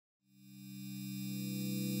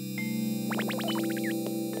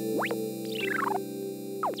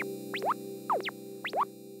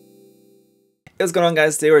What's going on,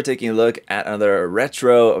 guys? Today we're taking a look at another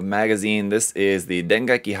retro magazine. This is the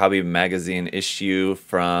Dengeki Hobby magazine issue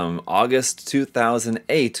from August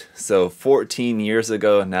 2008, so 14 years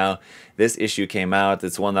ago now. This issue came out.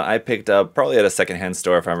 It's one that I picked up probably at a secondhand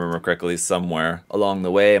store, if I remember correctly, somewhere along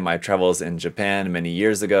the way in my travels in Japan many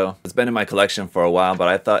years ago. It's been in my collection for a while, but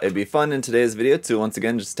I thought it'd be fun in today's video to once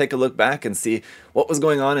again just take a look back and see what was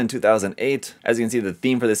going on in 2008. As you can see, the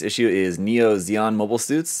theme for this issue is Neo Zeon mobile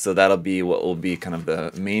suits, so that'll be what will be kind of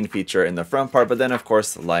the main feature in the front part. But then, of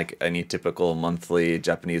course, like any typical monthly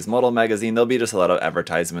Japanese model magazine, there'll be just a lot of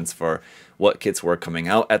advertisements for what kits were coming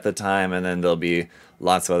out at the time, and then there'll be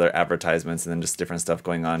lots of other advertisements and then just different stuff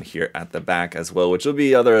going on here at the back as well, which will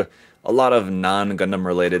be a lot of non-Gundam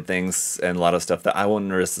related things and a lot of stuff that I won't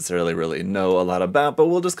necessarily really know a lot about, but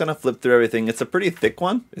we'll just kind of flip through everything. It's a pretty thick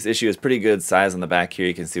one. This issue is pretty good size on the back here.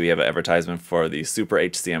 You can see we have an advertisement for the Super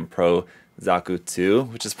HCM Pro Zaku 2,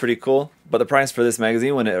 which is pretty cool. But the price for this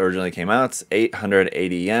magazine when it originally came out,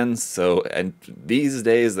 880 yen. So and these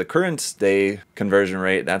days, the current day conversion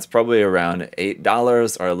rate, that's probably around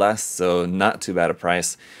 $8 or less. So not too bad a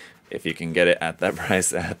price if you can get it at that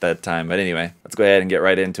price at that time. But anyway, let's go ahead and get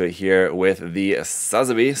right into it here with the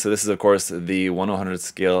Sazabi. So this is, of course, the 1/100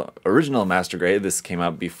 scale original master grade. This came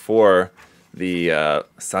out before the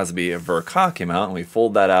Sazabi Verka came out, and we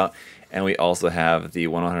fold that out. And we also have the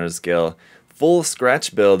 1/100 scale full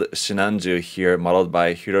scratch build Shinanju here, modeled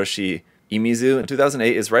by Hiroshi Imizu. In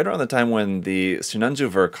 2008 is right around the time when the Shinanju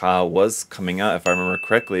Verka was coming out, if I remember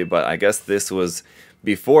correctly, but I guess this was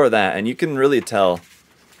before that. And you can really tell,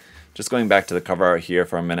 just going back to the cover art here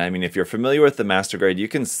for a minute, I mean, if you're familiar with the master grade, you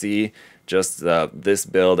can see just this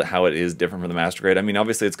build, how it is different from the master grade. I mean,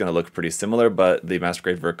 obviously it's going to look pretty similar, but the master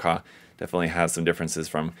grade Verka definitely has some differences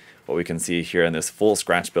from what we can see here in this full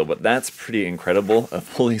scratch build, but that's pretty incredible. A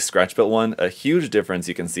fully scratch built one. A huge difference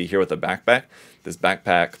you can see here with the backpack. This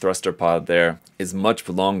backpack thruster pod there is much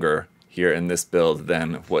longer here in this build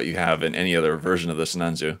than what you have in any other version of the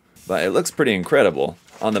Shinanju. But it looks pretty incredible.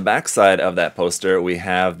 On the back side of that poster, we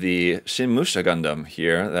have the Shin Musha Gundam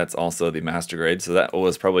here. That's also the master grade, so that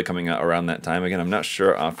was probably coming out around that time. Again, I'm not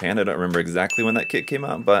sure offhand. I don't remember exactly when that kit came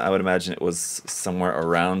out, but I would imagine it was somewhere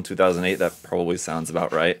around 2008. That probably sounds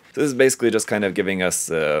about right. So this is basically just kind of giving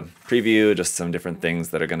us a preview, just some different things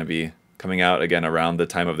that are going to be coming out again around the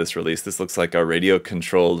time of this release. This looks like a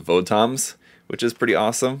radio-controlled Votoms, which is pretty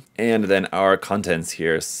awesome. And then our contents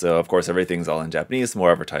here. So of course everything's all in Japanese.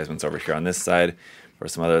 More advertisements over here on this side for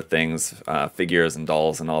some other things, figures and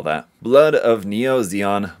dolls and all that. Blood of Neo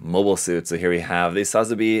Zeon mobile suit. So here we have the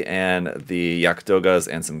Sazabi and the Yakudogas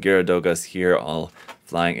and some Gyaradogas here all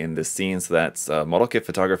flying in this scene. So that's model kit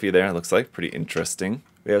photography there, it looks like. Pretty interesting.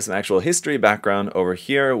 We have some actual history background over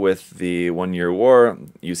here with the 1 Year War,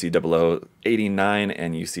 UC 0089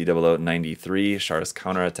 and UC 0093, Char's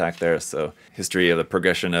counterattack there. So history of the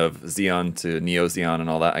progression of Zeon to Neo Zeon and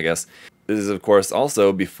all that, I guess. This is, of course,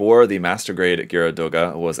 also before the Master Grade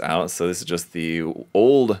Gyaradoga was out, so this is just the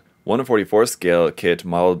old 1/44 scale kit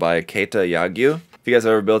modeled by Keita Yagyu. If you guys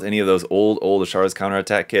have ever built any of those old Char's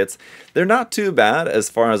counterattack kits, they're not too bad as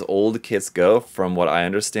far as old kits go, from what I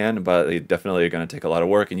understand, but they definitely are going to take a lot of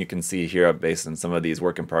work, and you can see here, based on some of these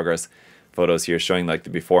work in progress photos here, showing like the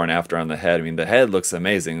before and after on the head. I mean, the head looks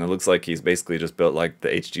amazing. It looks like he's basically just built like the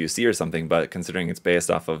HGUC or something, but considering it's based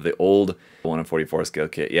off of the old 1/44 scale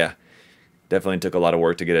kit, yeah. Definitely took a lot of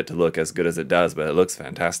work to get it to look as good as it does, but it looks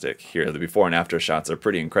fantastic. Here, the before and after shots are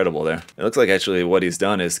pretty incredible there. It looks like actually what he's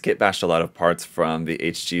done is kit bashed a lot of parts from the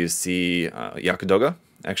HGUC Yakudoga,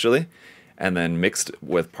 actually, and then mixed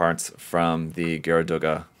with parts from the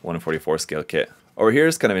Gyaradoga 1/44 scale kit. Over here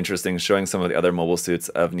is kind of interesting, showing some of the other mobile suits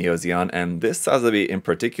of Neo Zeon, and this Sazabi in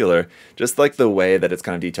particular, just like the way that it's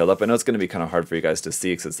kind of detailed up. I know it's going to be kind of hard for you guys to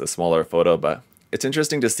see because it's a smaller photo, but it's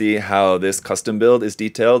interesting to see how this custom build is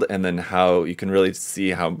detailed, and then how you can really see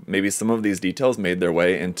how maybe some of these details made their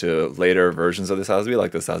way into later versions of the Sazabi,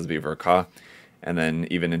 like the Sazabi Verka, and then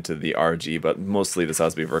even into the RG, but mostly the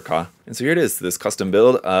Sazabi Verka. And so here it is, this custom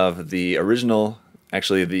build of the original,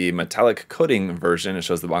 actually the metallic coating version. It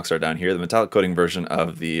shows the box art down here, the metallic coating version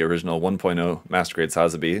of the original 1.0 Master Grade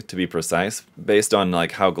Sazabi, to be precise. Based on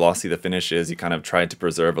like how glossy the finish is, you kind of tried to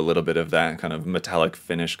preserve a little bit of that kind of metallic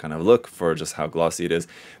finish kind of look for just how glossy it is.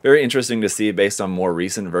 Very interesting to see, based on more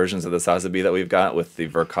recent versions of the Sazabi that we've got with the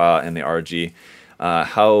Verka and the RG,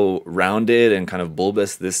 how rounded and kind of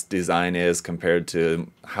bulbous this design is compared to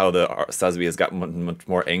how the Sazabi has gotten much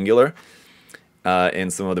more angular in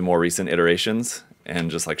some of the more recent iterations,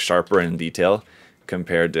 and just like sharper in detail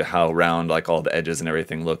compared to how round like all the edges and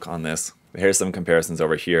everything look on this. Here's some comparisons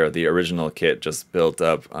over here. The original kit just built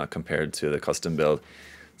up compared to the custom build.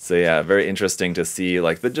 So yeah, very interesting to see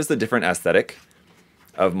like just the different aesthetic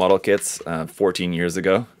of model kits 14 years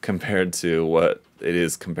ago compared to what it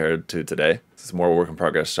is compared to today. This is more work in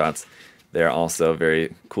progress shots. They're also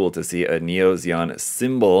very cool to see a Neo Zeon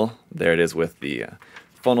symbol. There it is with the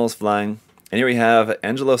funnels flying. And here we have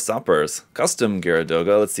Angelo Sopper's custom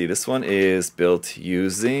Gyaradoga. Let's see, this one is built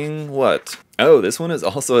using what? Oh, this one is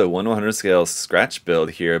also a 1/100 scale scratch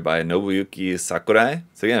build here by Nobuyuki Sakurai.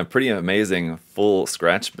 So again, a pretty amazing full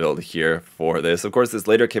scratch build here for this. Of course, this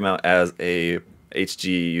later came out as a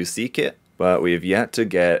HGUC kit, but we've yet to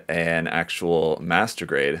get an actual master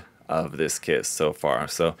grade of this kit so far.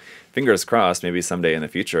 So fingers crossed, maybe someday in the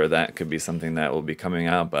future that could be something that will be coming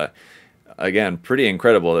out. But again, pretty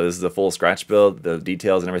incredible. This is a full scratch build. The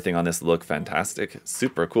details and everything on this look fantastic.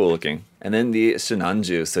 Super cool looking. And then the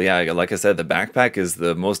Shinanju. So yeah, like I said, the backpack is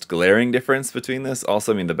the most glaring difference between this.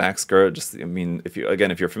 Also, I mean, the back skirt,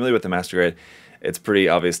 if you're familiar with the master grade, it's pretty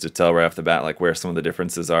obvious to tell right off the bat like where some of the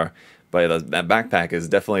differences are. But that backpack is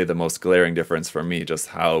definitely the most glaring difference for me, just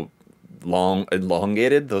how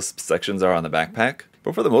elongated those sections are on the backpack.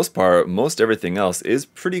 But for the most part, most everything else is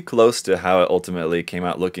pretty close to how it ultimately came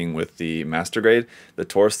out looking with the master grade. The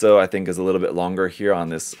torso, I think, is a little bit longer here on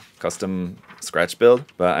this custom scratch build,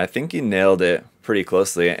 but I think he nailed it pretty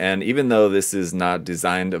closely. And even though this is not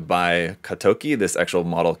designed by Katoki, this actual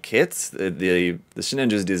model kit, the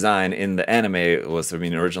Shinanju's design in the anime was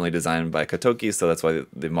originally designed by Katoki, so that's why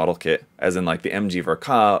the model kit, as in like the MG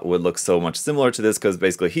Verka, would look so much similar to this, because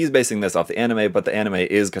basically he's basing this off the anime, but the anime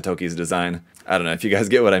is Katoki's design. I don't know if you guys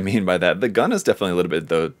get what I mean by that. The gun is definitely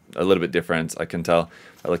a little bit different. I can tell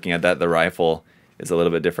by looking at that. The rifle is a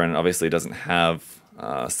little bit different. Obviously, it doesn't have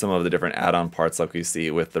some of the different add-on parts like we see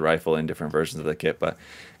with the rifle in different versions of the kit, but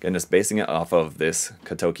again, just basing it off of this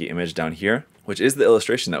Katoki image down here, which is the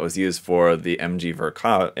illustration that was used for the MG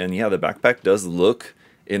Verka. And yeah, the backpack does look,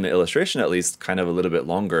 in the illustration at least, kind of a little bit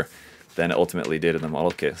longer than it ultimately did in the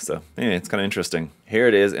model kit. So anyway, it's kind of interesting. Here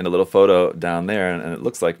it is in a little photo down there, and it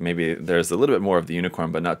looks like maybe there's a little bit more of the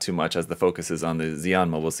unicorn, but not too much, as the focus is on the Zeon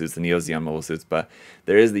mobile suits, the Neo Zeon mobile suits. But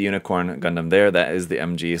there is the unicorn Gundam there. That is the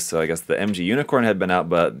MG. So I guess the MG unicorn had been out,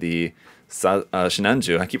 but the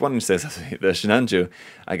Shinanju, I keep wanting to say the Shinanju,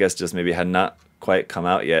 I guess just maybe had not quite come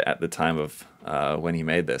out yet at the time of when he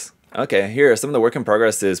made this. Okay, here, some of the work in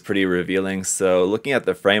progress is pretty revealing. So looking at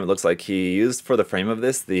the frame, it looks like he used for the frame of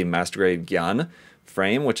this the Master Grade Gyan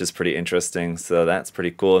frame, which is pretty interesting. So that's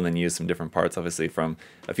pretty cool. And then used some different parts, obviously, from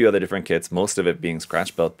a few other different kits, most of it being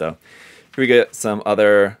scratch built, though. Here we get some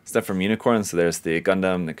other stuff from Unicorn. So there's the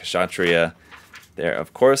Gundam, the Kshatriya there,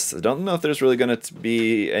 of course. I don't know if there's really going to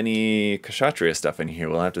be any Kshatriya stuff in here.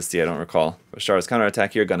 We'll have to see. I don't recall. Bashar's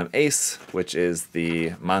Counterattack here, Gundam Ace, which is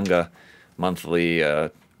the manga monthly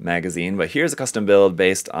magazine, but here's a custom build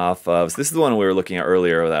based off of, so this is the one we were looking at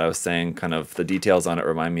earlier that I was saying kind of the details on it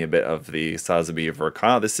remind me a bit of the Sazabi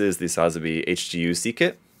Verka. This is the Sazabi HGUC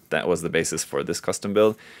kit. That was the basis for this custom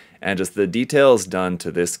build, and just the details done to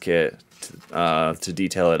this kit to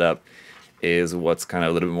detail it up is what's kind of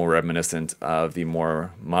a little bit more reminiscent of the more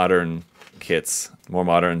modern kits, more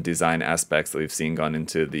modern design aspects that we've seen gone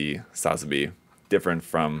into the Sazabi, different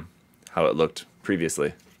from how it looked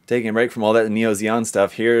previously. Taking a break from all that Neo Zeon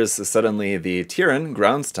stuff, here's suddenly the Tyran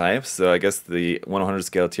grounds type. So I guess the 100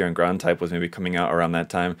 scale Tyran ground type was maybe coming out around that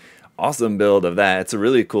time. Awesome build of that. It's a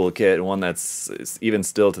really cool kit, one that's even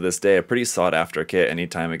still to this day a pretty sought after kit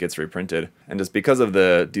anytime it gets reprinted. And just because of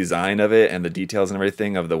the design of it and the details and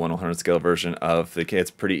everything of the 100 scale version of the kit,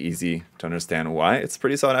 it's pretty easy to understand why it's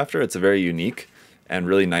pretty sought after. It's a very unique and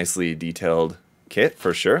really nicely detailed kit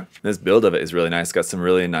for sure. This build of it is really nice. It's got some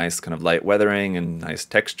really nice kind of light weathering and nice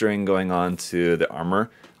texturing going on to the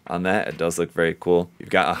armor on that. It does look very cool. You've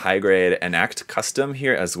got a high grade Enact custom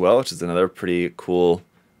here as well, which is another pretty cool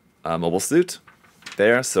mobile suit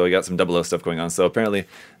there. So we got some 00 stuff going on. So apparently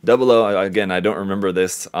 00, again, I don't remember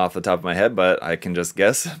this off the top of my head, but I can just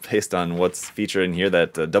guess based on what's featured in here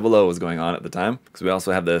that 00 was going on at the time. Because we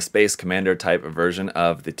also have the Space Commander type version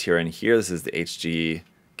of the Tyran here. This is the HG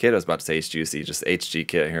kit. I was about to say HGUC, just HG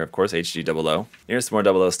kit here, of course, HG00. Here's some more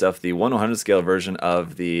 00 stuff. The 1/100 scale version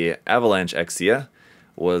of the Avalanche Exia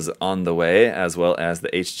was on the way, as well as the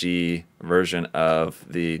HG version of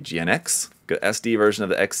the GNX. Got SD version of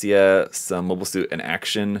the Exia, some mobile suit and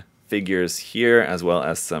action figures here, as well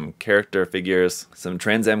as some character figures, some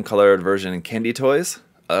Trans Am colored version candy toys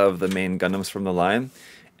of the main Gundams from the line,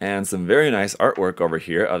 and some very nice artwork over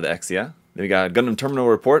here of the Exia. Then we got a Gundam Terminal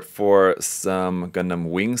report for some Gundam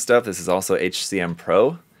Wing stuff. This is also HCM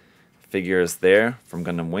Pro figures there from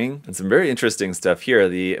Gundam Wing. And some very interesting stuff here.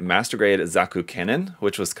 The Master Grade Zaku Cannon,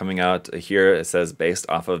 which was coming out here, it says based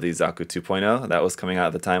off of the Zaku 2.0. That was coming out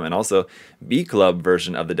at the time. And also B Club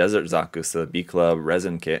version of the Desert Zaku, so the B Club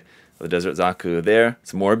resin kit. The Desert Zaku there.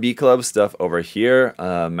 Some more B Club stuff over here.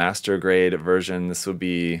 Master Grade version. This would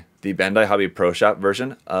be the Bandai Hobby Pro Shop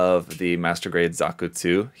version of the Master Grade Zaku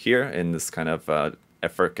 2 here in this kind of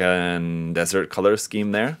African desert color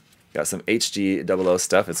scheme there. Got some HG00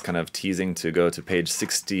 stuff. It's kind of teasing to go to page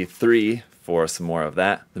 63 for some more of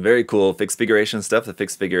that. The very cool fixed figuration stuff. The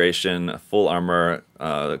fixed figuration full armor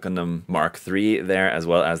Gundam Mark III there, as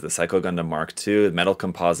well as the Psycho Gundam Mark II, the metal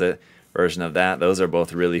composite version of that. Those are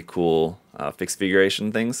both really cool fixed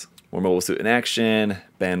figuration things. More mobile suit in action,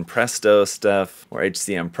 Ben Presto stuff, more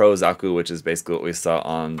HCM Pro Zaku, which is basically what we saw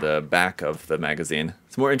on the back of the magazine.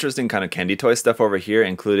 Some more interesting kind of candy toy stuff over here,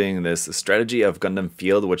 including this Strategy of Gundam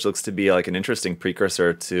Field, which looks to be like an interesting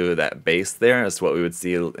precursor to that base there. That's what we would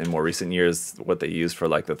see in more recent years, what they use for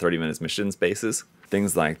like the 30 minutes missions bases.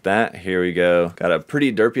 Things like that. Here we go. Got a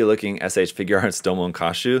pretty derpy looking SH Figure Arts Domon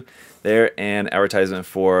Kashu there, and advertisement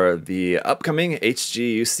for the upcoming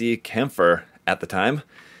HGUC Camphor at the time.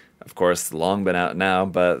 Of course, long been out now,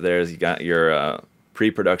 but you got your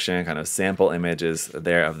pre-production kind of sample images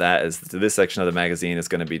there of that. This section of the magazine is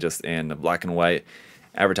going to be just in black and white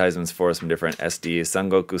advertisements for some different SD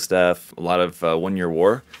Son Goku stuff, a lot of One Year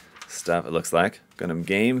War stuff, it looks like. Gundam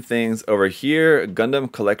game things over here.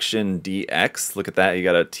 Gundam Collection DX. Look at that. You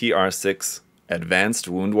got a TR6 advanced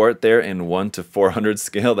wound wart there in 1:400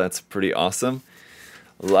 scale. That's pretty awesome.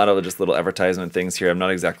 A lot of just little advertisement things here. I'm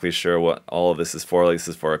not exactly sure what all of this is for. Like, this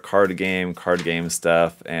is for a card game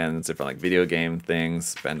stuff, and different like video game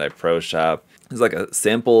things, Bandai Pro Shop. There's like a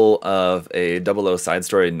sample of a 00 side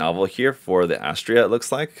story novel here for the Astria, it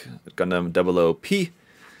looks like. Gundam 00P.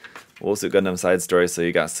 Also Gundam side story, so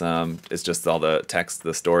you got some, it's just all the text,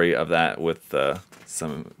 the story of that with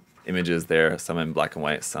some images there, some in black and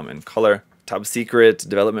white, some in color. Top secret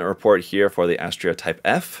development report here for the Astria Type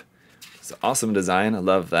F. It's awesome design, I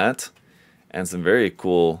love that. And some very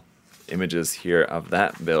cool images here of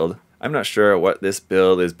that build. I'm not sure what this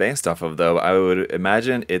build is based off of though. I would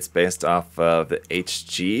imagine it's based off of the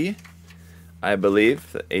HG, I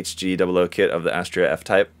believe, the HG00 kit of the Astria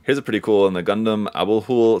F-Type. Here's a pretty cool one, the Gundam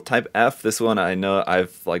Abulhul Type F. This one I know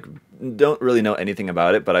don't really know anything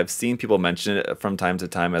about it, but I've seen people mention it from time to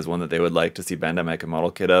time as one that they would like to see Bandai make a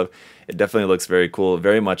model kit of. It definitely looks very cool,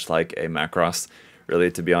 very much like a Macross,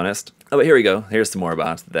 really, to be honest. Oh, but here we go. Here's some more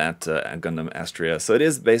about that Gundam Astria. So it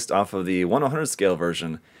is based off of the 1/100 scale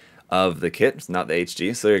version of the kit. It's not the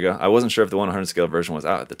HG, so there you go. I wasn't sure if the 1/100 scale version was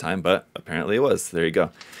out at the time, but apparently it was. There you go.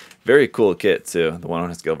 Very cool kit too, the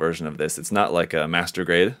 1/100 scale version of this. It's not like a master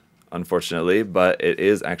grade, unfortunately, but it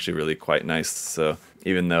is actually really quite nice. So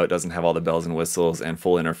even though it doesn't have all the bells and whistles and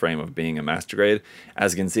full inner frame of being a master grade,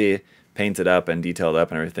 as you can see, painted up and detailed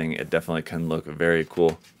up and everything, it definitely can look very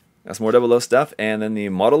cool. Got some more 00 stuff, and then the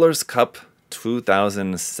Modelers Cup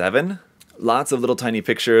 2007. Lots of little tiny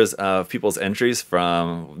pictures of people's entries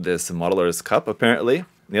from this Modelers Cup, apparently.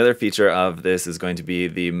 The other feature of this is going to be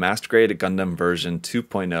the Master Grade Gundam version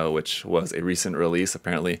 2.0, which was a recent release,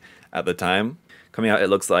 apparently, at the time. Coming out, it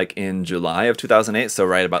looks like, in July of 2008, so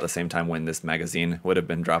right about the same time when this magazine would have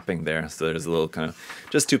been dropping there. So there's a little kind of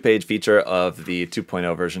just two-page feature of the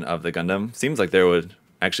 2.0 version of the Gundam. Seems like there would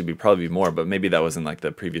actually probably be more, but maybe that was in like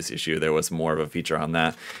the previous issue. There was more of a feature on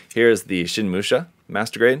that. Here's the Shinmusha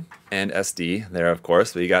Master Grade and SD there, of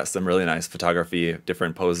course. But you got some really nice photography,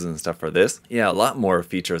 different poses and stuff for this. Yeah, a lot more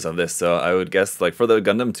features of this. So I would guess like for the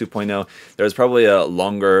Gundam 2.0, there's probably a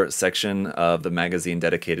longer section of the magazine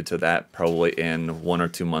dedicated to that, probably in 1 or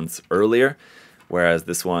 2 months earlier. Whereas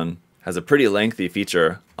this one has a pretty lengthy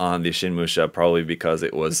feature on the Shinmusha, probably because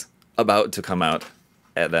it was about to come out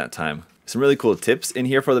at that time. Some really cool tips in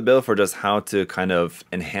here for the build for just how to kind of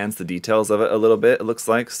enhance the details of it a little bit, it looks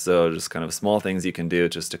like. So just kind of small things you can do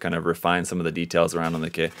just to kind of refine some of the details around on the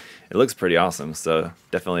kit. It looks pretty awesome, so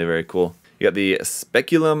definitely very cool. You got the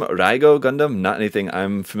Speculum Raigo Gundam, not anything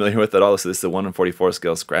I'm familiar with at all. So this is a 1/44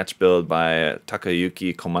 scale scratch build by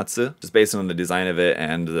Takayuki Komatsu. Just based on the design of it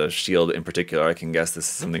and the shield in particular, I can guess this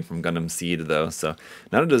is something from Gundam Seed though. So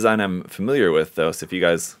not a design I'm familiar with though, so if you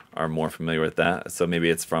guys are more familiar with that. So maybe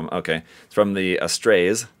it's from, okay, it's from the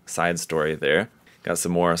Astrays side story there. Got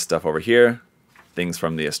some more stuff over here. Things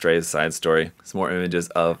from the Astrays side story. Some more images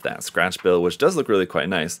of that scratch build, which does look really quite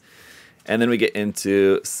nice. And then we get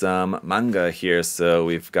into some manga here. So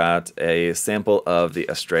we've got a sample of the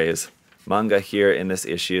Astrays manga here in this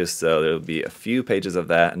issue. So there'll be a few pages of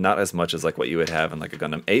that, not as much as like what you would have in like a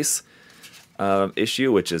Gundam Ace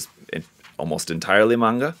issue, which is almost entirely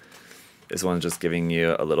manga. This one's just giving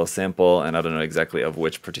you a little sample, and I don't know exactly of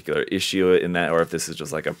which particular issue in that, or if this is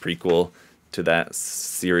just like a prequel to that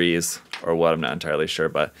series or what, I'm not entirely sure,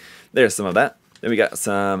 but there's some of that. Then we got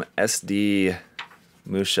some SD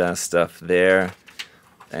Musha stuff there,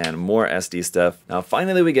 and more SD stuff. Now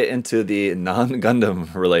finally we get into the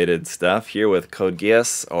non-Gundam related stuff here with Code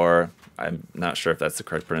Geass, or I'm not sure if that's the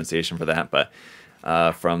correct pronunciation for that, but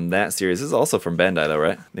from that series. This is also from Bandai though,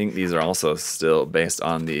 right? I think these are also still based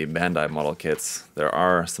on the Bandai model kits. There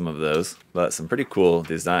are some of those, but some pretty cool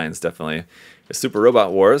designs, definitely. Super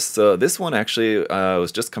Robot Wars. So this one actually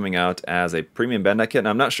was just coming out as a premium Bandai kit, and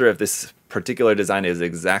I'm not sure if this particular design is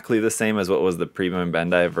exactly the same as what was the premium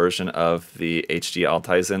Bandai version of the HD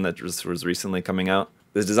Altaisen that was recently coming out.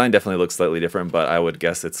 This design definitely looks slightly different, but I would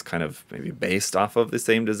guess it's kind of maybe based off of the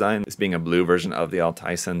same design. This being a blue version of the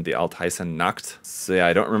Altaisen Nacht. So yeah,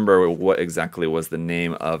 I don't remember what exactly was the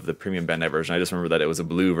name of the premium Bandai version. I just remember that it was a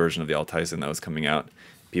blue version of the Altaisen that was coming out.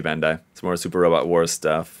 P Bandai. Some more Super Robot Wars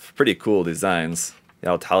stuff. Pretty cool designs. The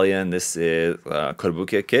Altalian, this is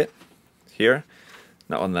Kotobukiya kit here.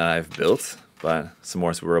 Not one that I've built, but some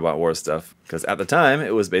more Super Robot Wars stuff. Because at the time,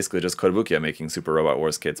 it was basically just Kotobukiya making Super Robot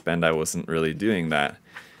Wars kits. Bandai wasn't really doing that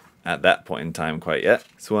at that point in time quite yet.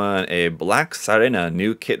 This one, a Black Sarena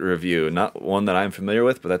new kit review. Not one that I'm familiar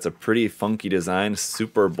with, but that's a pretty funky design.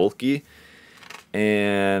 Super bulky.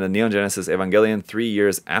 And a Neon Genesis Evangelion 3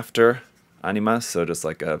 years after Anima, so just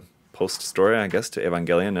like a post story, I guess, to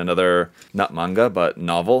Evangelion. Another, not manga, but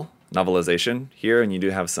novelization here, and you do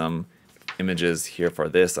have some images here for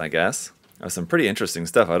this, I guess. Some pretty interesting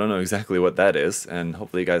stuff. I don't know exactly what that is, and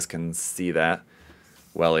hopefully you guys can see that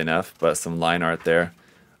well enough, but some line art there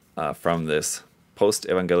from this post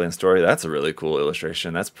Evangelion story. That's a really cool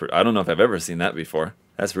illustration. I don't know if I've ever seen that before.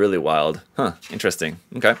 That's really wild. Huh, interesting.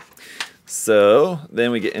 Okay. So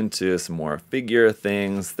then we get into some more figure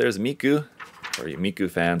things. There's Miku, for you Miku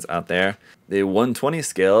fans out there. The 120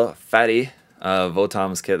 scale Fatty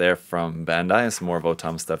Votom's kit there from Bandai. Some more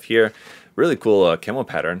Votom stuff here. Really cool camo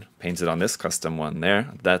pattern painted on this custom one there.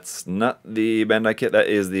 That's not the Bandai kit, that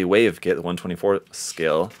is the Wave kit, the 124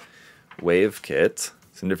 scale Wave kit.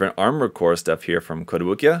 Some different Armor Core stuff here from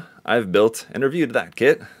Kotobukiya. I've built and reviewed that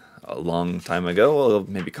kit a long time ago, well,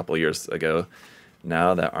 maybe a couple years ago.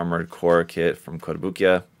 Now that Armored Core kit from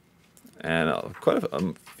Kotobukiya, and quite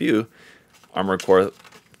a few Armored Core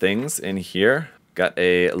things in here. Got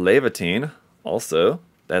a Levatine also.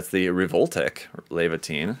 That's the Revoltech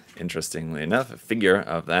Levatine, interestingly enough. A figure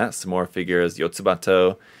of that. Some more figures.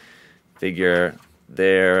 Yotsubato figure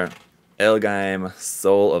there. Elgaim,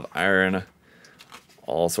 Soul of Iron.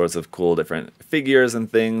 All sorts of cool different figures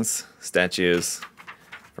and things. Statues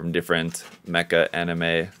from different mecha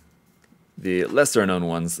anime. The lesser known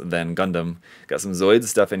ones than Gundam. Got some Zoid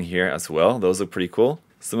stuff in here as well. Those look pretty cool.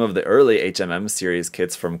 Some of the early HMM series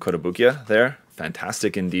kits from Kotobukiya there.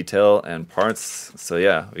 Fantastic in detail and parts. So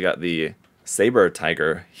yeah, we got the Saber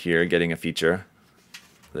Tiger here getting a feature.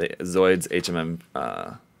 The Zoids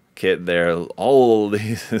HMM kit there. All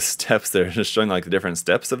these steps there, just showing like the different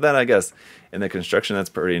steps of that, I guess. In the construction, that's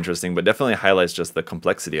pretty interesting, but definitely highlights just the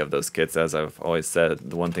complexity of those kits. As I've always said,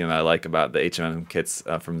 the one thing that I like about the HMM kits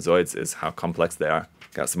from Zoids is how complex they are.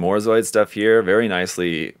 Got some more Zoid stuff here, very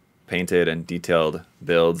nicely painted and detailed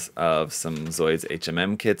builds of some Zoids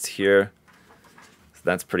HMM kits here. So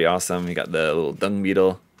that's pretty awesome. You got the little dung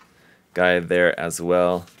beetle guy there as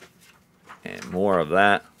well, and more of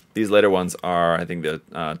that. These later ones are, I think, the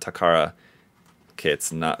Takara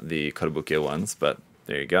kits, not the Kotobukiya ones, but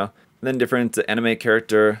there you go. And then different anime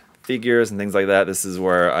character figures and things like that. This is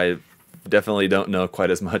where I definitely don't know quite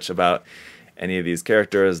as much about any of these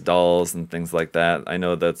characters, dolls and things like that. I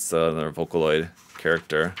know that's another Vocaloid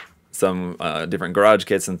character. Some different garage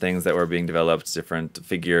kits and things that were being developed, different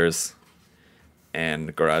figures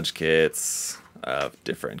and garage kits of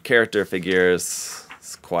different character figures.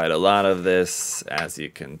 It's quite a lot of this, as you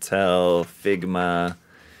can tell. Figma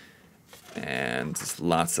and just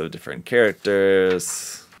lots of different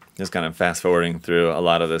characters. Just kind of fast forwarding through a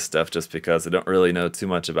lot of this stuff just because I don't really know too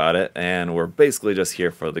much about it, and we're basically just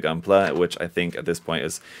here for the Gunpla, which I think at this point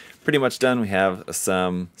is pretty much done. We have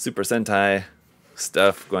some Super Sentai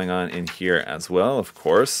stuff going on in here as well, of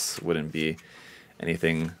course. Wouldn't be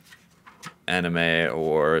anything anime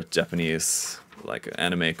or Japanese, like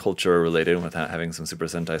anime culture related, without having some Super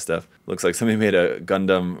Sentai stuff. Looks like somebody made a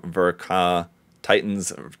Gundam Verka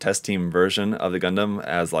Titans test team version of the Gundam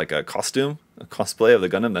as like a costume, a cosplay of the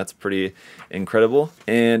Gundam. That's pretty incredible.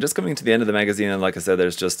 And just coming to the end of the magazine, and like I said,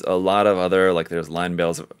 there's just a lot of other, like there's line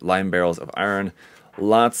barrels of iron,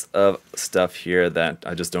 lots of stuff here that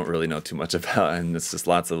I just don't really know too much about, and it's just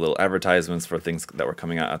lots of little advertisements for things that were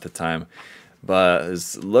coming out at the time. But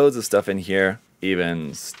there's loads of stuff in here,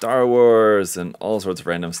 even Star Wars and all sorts of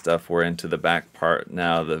random stuff. We're into the back part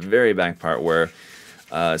now, the very back part where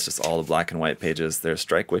it's just all the black and white pages. There's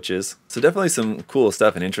strike witches. So definitely some cool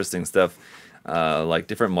stuff and interesting stuff, like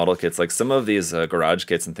different model kits, like some of these garage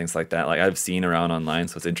kits and things like that, like I've seen around online.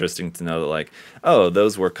 So it's interesting to know that, like, oh,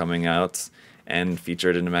 those were coming out and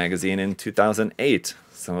featured in a magazine in 2008.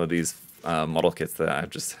 Some of these model kits that I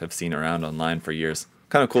just have seen around online for years.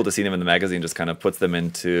 Kind of cool to see them in the magazine, just kind of puts them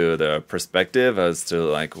into the perspective as to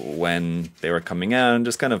like when they were coming out, and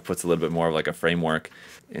just kind of puts a little bit more of like a framework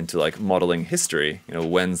into like modeling history, you know,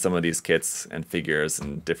 when some of these kits and figures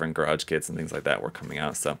and different garage kits and things like that were coming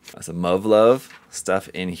out. So some Muv-Luv stuff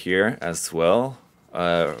in here as well.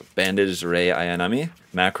 Bandaged Rei Ayanami.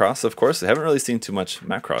 Macross, of course. I haven't really seen too much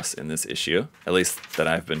Macross in this issue, at least that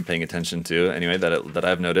I've been paying attention to anyway, that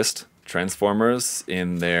I've noticed. Transformers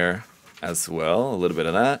in there as well, a little bit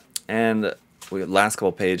of that. And last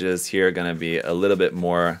couple pages here are going to be a little bit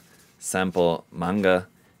more sample manga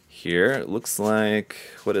here. It looks like,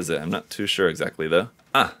 what is it? I'm not too sure exactly though.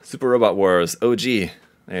 Ah, Super Robot Wars OG.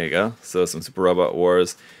 There you go. So some Super Robot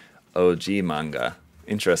Wars OG manga.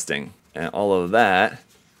 Interesting. And all of that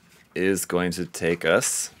is going to take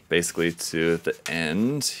us basically to the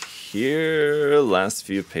end here. Last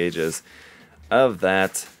few pages of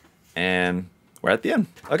that, and we're at the end.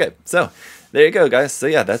 Okay, so there you go, guys. So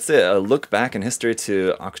yeah, that's it. A look back in history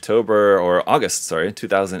to August,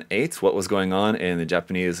 2008. What was going on in the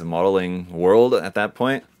Japanese modeling world at that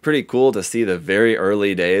point. Pretty cool to see the very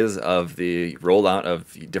early days of the rollout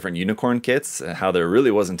of different unicorn kits, how there really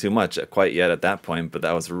wasn't too much quite yet at that point, but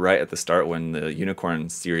that was right at the start when the unicorn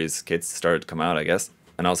series kits started to come out, I guess.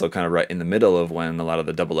 And also kind of right in the middle of when a lot of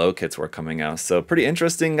the 00 kits were coming out. So pretty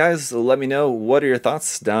interesting, guys. So let me know, what are your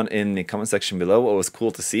thoughts down in the comment section below. What was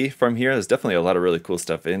cool to see from here? There's definitely a lot of really cool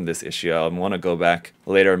stuff in this issue. I want to go back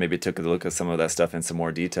later and maybe take a look at some of that stuff in some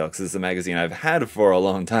more detail, because this is a magazine I've had for a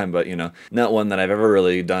long time, but you know, not one that I've ever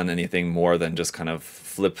really done anything more than just kind of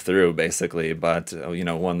flip through basically. But you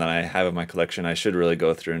know, one that I have in my collection, I should really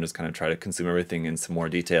go through and just kind of try to consume everything in some more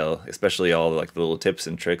detail, especially all like the little tips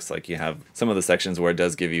and tricks. Like you have some of the sections where it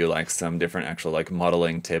does give you like some different actual like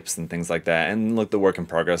modeling tips and things like that, and look, the work in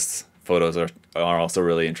progress photos are also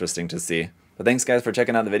really interesting to see. But thanks guys for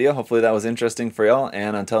checking out the video. Hopefully that was interesting for y'all,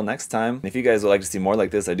 and until next time, if you guys would like to see more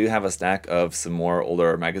like this, I do have a stack of some more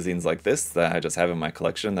older magazines like this that I just have in my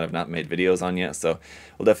collection that I've not made videos on yet, so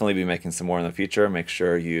we'll definitely be making some more in the future. Make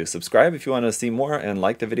sure you subscribe if you want to see more, and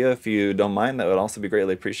like the video if you don't mind. That would also be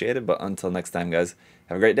greatly appreciated. But until next time, guys,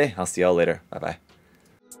 have a great day. I'll see y'all later. Bye bye.